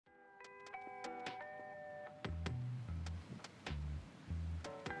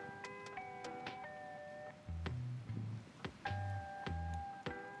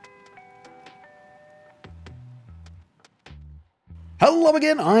Hello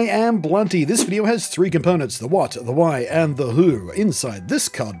again, I am Blunty. This video has three components, the what, the why, and the who. Inside this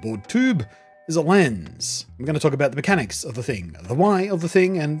cardboard tube is a lens. I'm going to talk about the mechanics of the thing, the why of the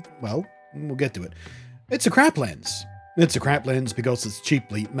thing, and, well, we'll get to it. It's a crap lens. It's a crap lens because it's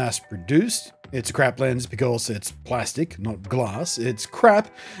cheaply mass-produced. It's a crap lens because it's plastic, not glass. It's crap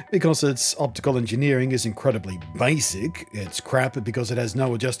because its optical engineering is incredibly basic. It's crap because it has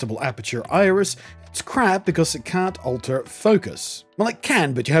no adjustable aperture iris. It's crap because it can't alter focus. Well, it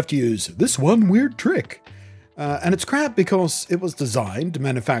can, but you have to use this one weird trick. And it's crap because it was designed,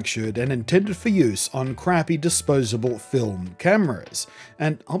 manufactured, and intended for use on crappy disposable film cameras.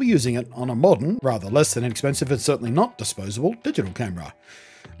 And I'll be using it on a modern, rather less than inexpensive and certainly not disposable, digital camera.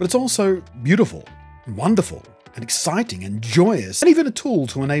 But it's also beautiful, and wonderful, and exciting, and joyous, and even a tool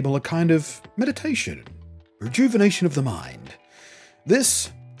to enable a kind of meditation, rejuvenation of the mind.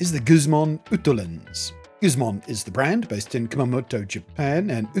 This is the GIZMON Utulens. GIZMON is the brand, based in Kumamoto,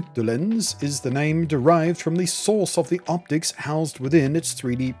 Japan, and Utulens is the name derived from the source of the optics housed within its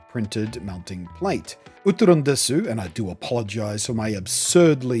 3D printed mounting plate. Utsurundesu, and I do apologize for my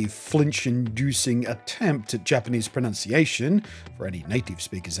absurdly flinch-inducing attempt at Japanese pronunciation. For any native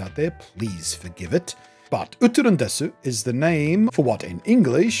speakers out there, please forgive it. But Utsurundesu is the name for what in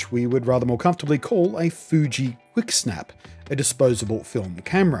English we would rather more comfortably call a Fuji QuickSnap, a disposable film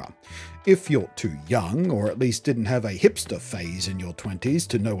camera. If you're too young, or at least didn't have a hipster phase in your 20s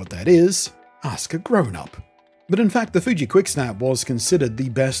to know what that is, ask a grown-up. But in fact, the Fuji QuickSnap was considered the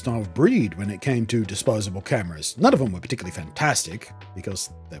best of breed when it came to disposable cameras. None of them were particularly fantastic, because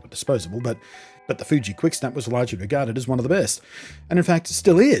they were disposable, but the Fuji QuickSnap was largely regarded as one of the best. And in fact, it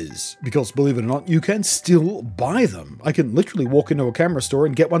still is, because believe it or not, you can still buy them. I can literally walk into a camera store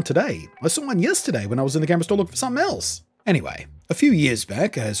and get one today. I saw one yesterday when I was in the camera store looking for something else. Anyway, a few years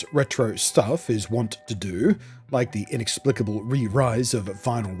back, as retro stuff is wont to do, like the inexplicable re-rise of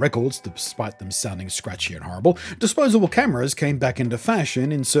vinyl records despite them sounding scratchy and horrible, disposable cameras came back into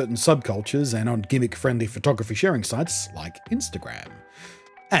fashion in certain subcultures and on gimmick-friendly photography sharing sites like Instagram.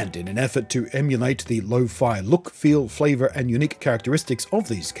 And in an effort to emulate the lo-fi look, feel, flavor, and unique characteristics of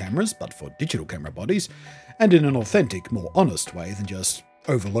these cameras, but for digital camera bodies, and in an authentic, more honest way than just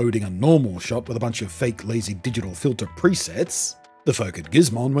overloading a normal shot with a bunch of fake lazy digital filter presets, the folk at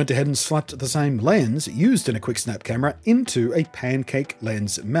GIZMON went ahead and slapped the same lens used in a QuickSnap camera into a pancake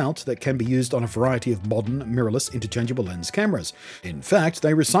lens mount that can be used on a variety of modern mirrorless interchangeable lens cameras. In fact,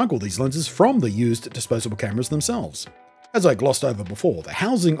 they recycle these lenses from the used disposable cameras themselves. As I glossed over before, the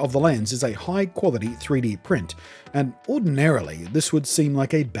housing of the lens is a high-quality 3D print, and ordinarily this would seem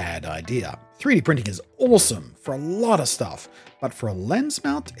like a bad idea. 3D printing is awesome for a lot of stuff, but for a lens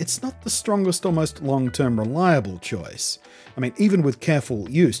mount, it's not the strongest or most long-term reliable choice. I mean, even with careful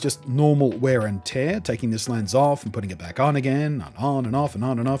use, just normal wear and tear, taking this lens off and putting it back on again, and on and off and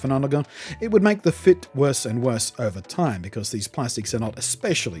on and off and on again, it would make the fit worse and worse over time because these plastics are not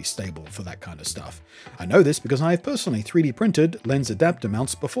especially stable for that kind of stuff. I know this because I have personally 3D printed lens adapter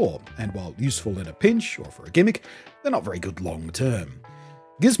mounts before, and while useful in a pinch or for a gimmick, they're not very good long-term.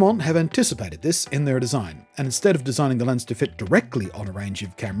 GIZMON have anticipated this in their design, and instead of designing the lens to fit directly on a range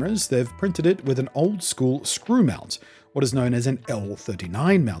of cameras, they've printed it with an old-school screw mount, what is known as an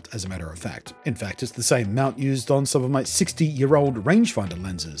L39 mount, as a matter of fact. In fact, it's the same mount used on some of my 60-year-old rangefinder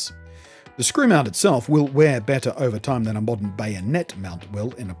lenses. The screw mount itself will wear better over time than a modern bayonet mount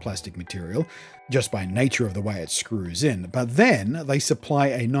will in a plastic material, just by nature of the way it screws in, but then they supply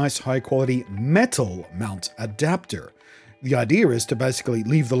a nice high-quality metal mount adapter. The idea is to basically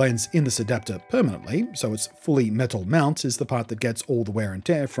leave the lens in this adapter permanently, so its fully metal mount is the part that gets all the wear and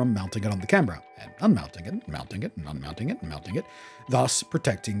tear from mounting it on the camera, and unmounting it, and mounting it, and unmounting it, and mounting it, thus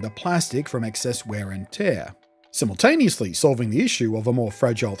protecting the plastic from excess wear and tear. Simultaneously solving the issue of a more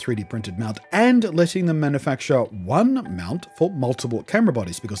fragile 3D printed mount and letting them manufacture one mount for multiple camera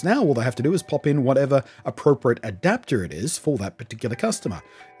bodies, because now all they have to do is pop in whatever appropriate adapter it is for that particular customer.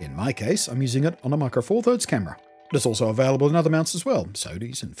 In my case, I'm using it on a Micro Four Thirds camera. But it's also available in other mounts as well,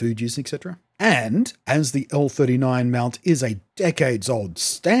 Sony's and Fuji's, etc. And as the L39 mount is a decades-old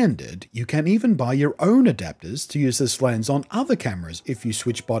standard, you can even buy your own adapters to use this lens on other cameras if you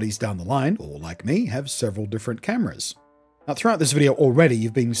switch bodies down the line, or like me, have several different cameras. Now, throughout this video already,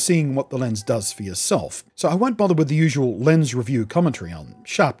 you've been seeing what the lens does for yourself, so I won't bother with the usual lens review commentary on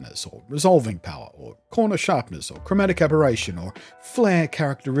sharpness, or resolving power, or corner sharpness, or chromatic aberration, or flare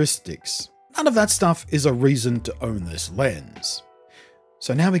characteristics. None of that stuff is a reason to own this lens.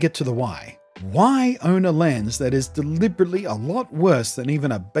 So now we get to the why. Why own a lens that is deliberately a lot worse than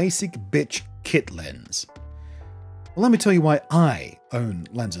even a basic bitch kit lens? Well, let me tell you why I own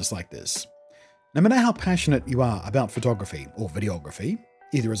lenses like this. No matter how passionate you are about photography or videography,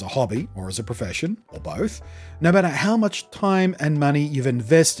 either as a hobby or as a profession, or both, no matter how much time and money you've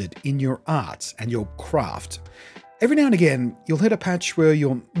invested in your art and your craft, every now and again you'll hit a patch where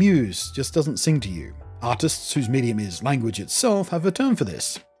your muse just doesn't sing to you. Artists whose medium is language itself have a term for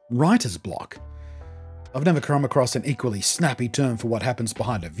this: writer's block. I've never come across an equally snappy term for what happens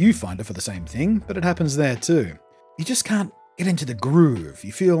behind a viewfinder for the same thing, but it happens there too. You just can't get into the groove.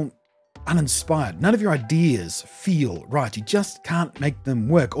 You feel uninspired. None of your ideas feel right. You just can't make them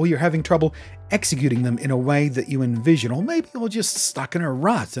work, or you're having trouble executing them in a way that you envision, or maybe you're just stuck in a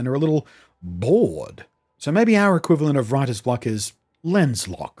rut and are a little bored. So maybe our equivalent of writer's block is lens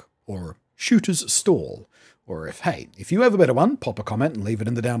lock, or shooter's stall. Or if you have a better one, pop a comment and leave it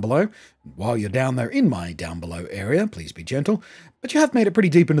in the down below. While you're down there in my down below area, please be gentle. But you have made it pretty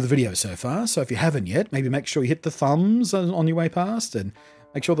deep into the video so far, so if you haven't yet, maybe make sure you hit the thumbs on your way past, and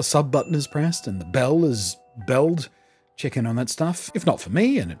make sure the sub button is pressed and the bell is belled. Check in on that stuff. If not for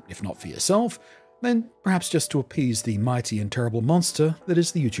me, and if not for yourself, then perhaps just to appease the mighty and terrible monster that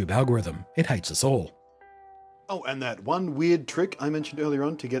is the YouTube algorithm. It hates us all. Oh, and that one weird trick I mentioned earlier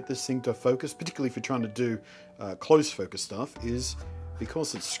on to get this thing to focus, particularly if you're trying to do close focus stuff, is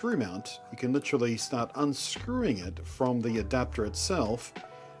because it's screw mount, you can literally start unscrewing it from the adapter itself,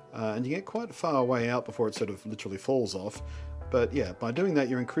 and you get quite far away out before it sort of literally falls off. But yeah, by doing that,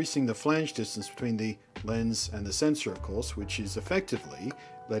 you're increasing the flange distance between the lens and the sensor, of course, which is effectively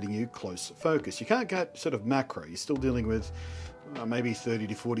letting you close focus. You can't get sort of macro. You're still dealing with maybe 30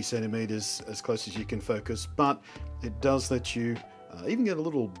 to 40 centimeters as close as you can focus, but it does let you even get a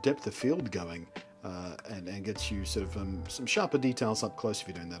little depth of field going, and gets you sort of some sharper details up close if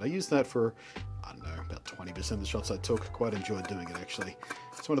you're doing that. I use that for, I don't know, about 20% of the shots I took. Quite enjoyed doing it, actually.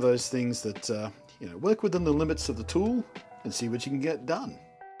 It's one of those things that, work within the limits of the tool and see what you can get done.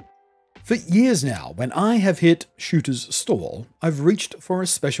 For years now, when I have hit shooter's stall, I've reached for a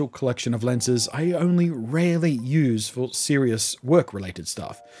special collection of lenses I only rarely use for serious work-related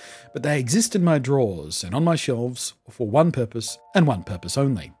stuff, but they exist in my drawers and on my shelves for one purpose and one purpose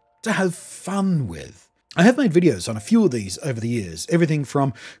only: to have fun with. I have made videos on a few of these over the years, everything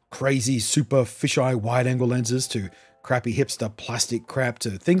from crazy super fisheye wide-angle lenses to crappy hipster plastic crap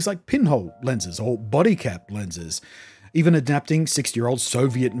to things like pinhole lenses or body cap lenses, even adapting 60-year-old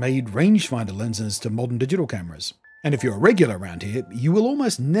Soviet-made rangefinder lenses to modern digital cameras. And if you're a regular around here, you will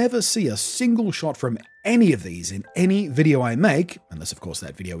almost never see a single shot from any of these in any video I make, unless of course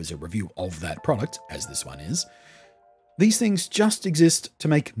that video is a review of that product, as this one is. These things just exist to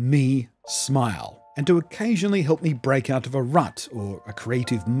make me smile, and to occasionally help me break out of a rut or a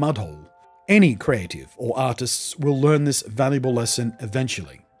creative mudhole. Any creative or artists will learn this valuable lesson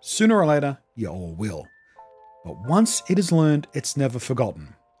eventually. Sooner or later, you all will. But once it is learned, it's never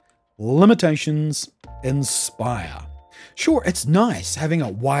forgotten. Limitations inspire. Sure, it's nice having a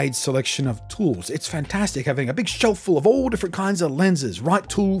wide selection of tools. It's fantastic having a big shelf full of all different kinds of lenses, right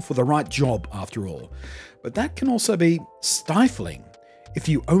tool for the right job after all. But that can also be stifling. If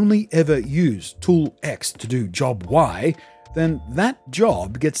you only ever use tool X to do job Y, then that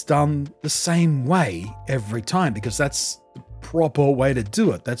job gets done the same way every time, because that's the proper way to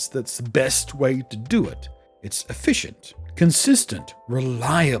do it. That's the best way to do it. It's efficient, consistent,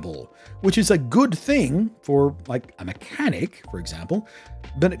 reliable, which is a good thing for, like, a mechanic, for example,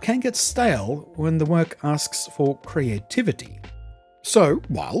 but it can get stale when the work asks for creativity. So,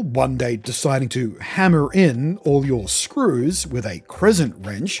 while one day deciding to hammer in all your screws with a crescent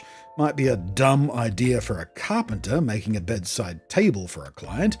wrench might be a dumb idea for a carpenter making a bedside table for a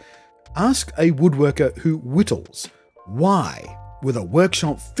client, ask a woodworker who whittles why, with a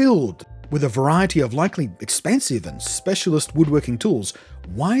workshop filled with a variety of likely expensive and specialist woodworking tools,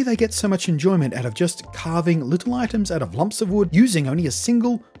 why they get so much enjoyment out of just carving little items out of lumps of wood using only a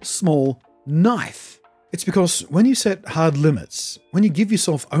single small knife. It's because when you set hard limits, when you give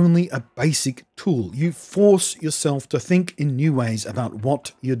yourself only a basic tool, you force yourself to think in new ways about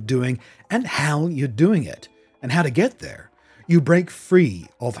what you're doing and how you're doing it, and how to get there. You break free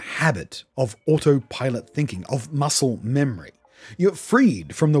of habit, of autopilot thinking, of muscle memory. You're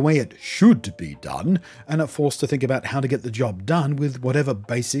freed from the way it should be done, and are forced to think about how to get the job done with whatever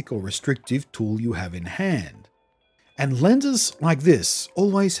basic or restrictive tool you have in hand. And lenses like this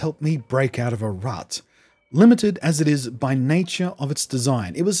always help me break out of a rut. Limited as it is by nature of its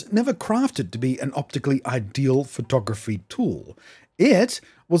design, it was never crafted to be an optically ideal photography tool. It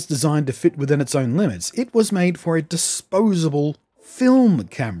was designed to fit within its own limits. It was made for a disposable film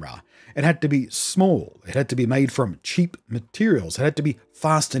camera. It had to be small. It had to be made from cheap materials. It had to be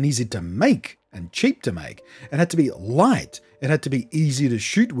fast and easy to make and cheap to make. It had to be light. It had to be easy to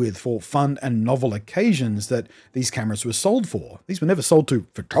shoot with for fun and novel occasions that these cameras were sold for. These were never sold to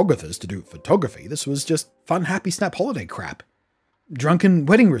photographers to do photography. This was just fun, happy snap holiday crap. Drunken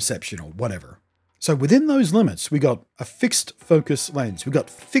wedding reception or whatever. So within those limits, we got a fixed focus lens. We got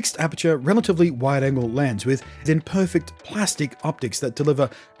fixed aperture, relatively wide-angle lens with then perfect plastic optics that deliver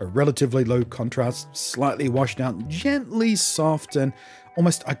a relatively low contrast, slightly washed out, gently soft and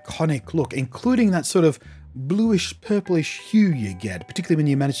almost iconic look, including that sort of bluish purplish hue you get, particularly when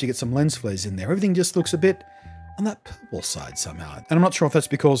you manage to get some lens flares in there. Everything just looks a bit on that purple side somehow. And I'm not sure if that's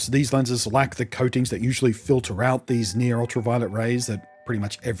because these lenses lack the coatings that usually filter out these near ultraviolet rays that pretty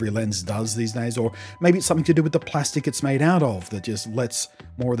much every lens does these days, or maybe it's something to do with the plastic it's made out of that just lets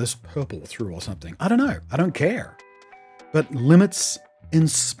more of this purple through or something. I don't know. I don't care. But limits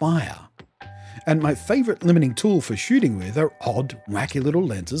inspire. And my favorite limiting tool for shooting with are odd, wacky little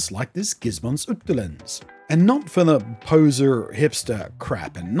lenses like this GIZMON Utulens. And not for the poser hipster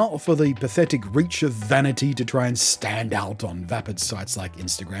crap, and not for the pathetic reach of vanity to try and stand out on vapid sites like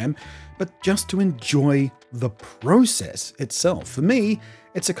Instagram, but just to enjoy the process itself. For me,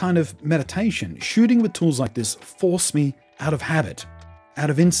 it's a kind of meditation. Shooting with tools like this force me out of habit, out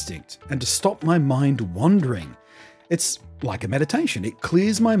of instinct, and to stop my mind wandering. It's like a meditation. It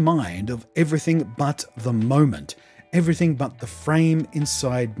clears my mind of everything but the moment, everything but the frame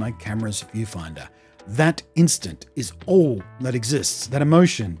inside my camera's viewfinder. That instant is all that exists. That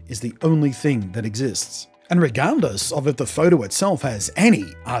emotion is the only thing that exists. And regardless of if the photo itself has any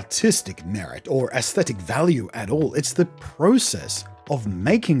artistic merit or aesthetic value at all, it's the process of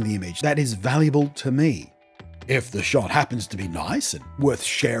making the image that is valuable to me. If the shot happens to be nice and worth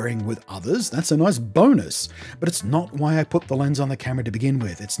sharing with others, that's a nice bonus. But it's not why I put the lens on the camera to begin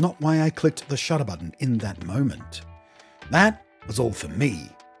with. It's not why I clicked the shutter button in that moment. That was all for me.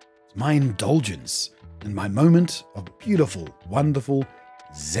 My indulgence and my moment of beautiful, wonderful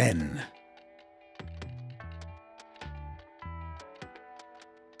zen.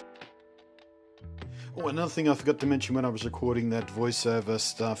 Oh, another thing I forgot to mention when I was recording that voiceover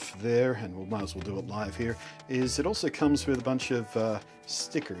stuff there, and we might as well do it live here, is it also comes with a bunch of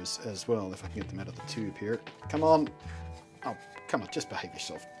stickers as well, if I can get them out of the tube here. Come on. Oh, come on, just behave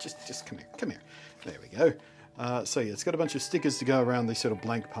yourself. Just come here. Come here. There we go. So yeah, it's got a bunch of stickers to go around the sort of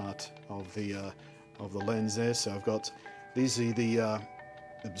blank part of the lens there. So I've got, these are the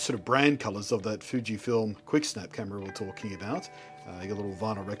sort of brand colors of that Fujifilm QuickSnap camera we're talking about. You got a little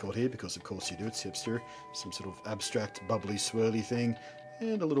vinyl record here, because of course you do, it's hipster. Some sort of abstract, bubbly, swirly thing,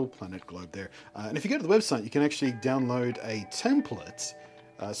 and a little planet globe there. And if you go to the website, you can actually download a template.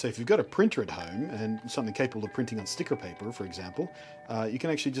 So if you've got a printer at home, and something capable of printing on sticker paper, for example, you can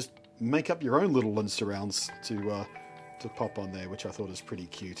actually just make up your own little lens surrounds to pop on there, which I thought was pretty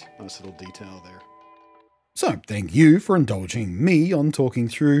cute. Nice little detail there. So thank you for indulging me on talking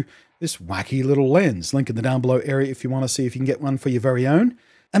through this wacky little lens. Link in the down below area if you want to see if you can get one for your very own.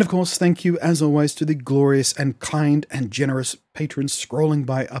 And of course, thank you as always to the glorious and kind and generous patrons scrolling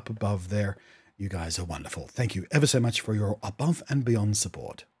by up above there. You guys are wonderful. Thank you ever so much for your above and beyond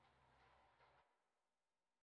support.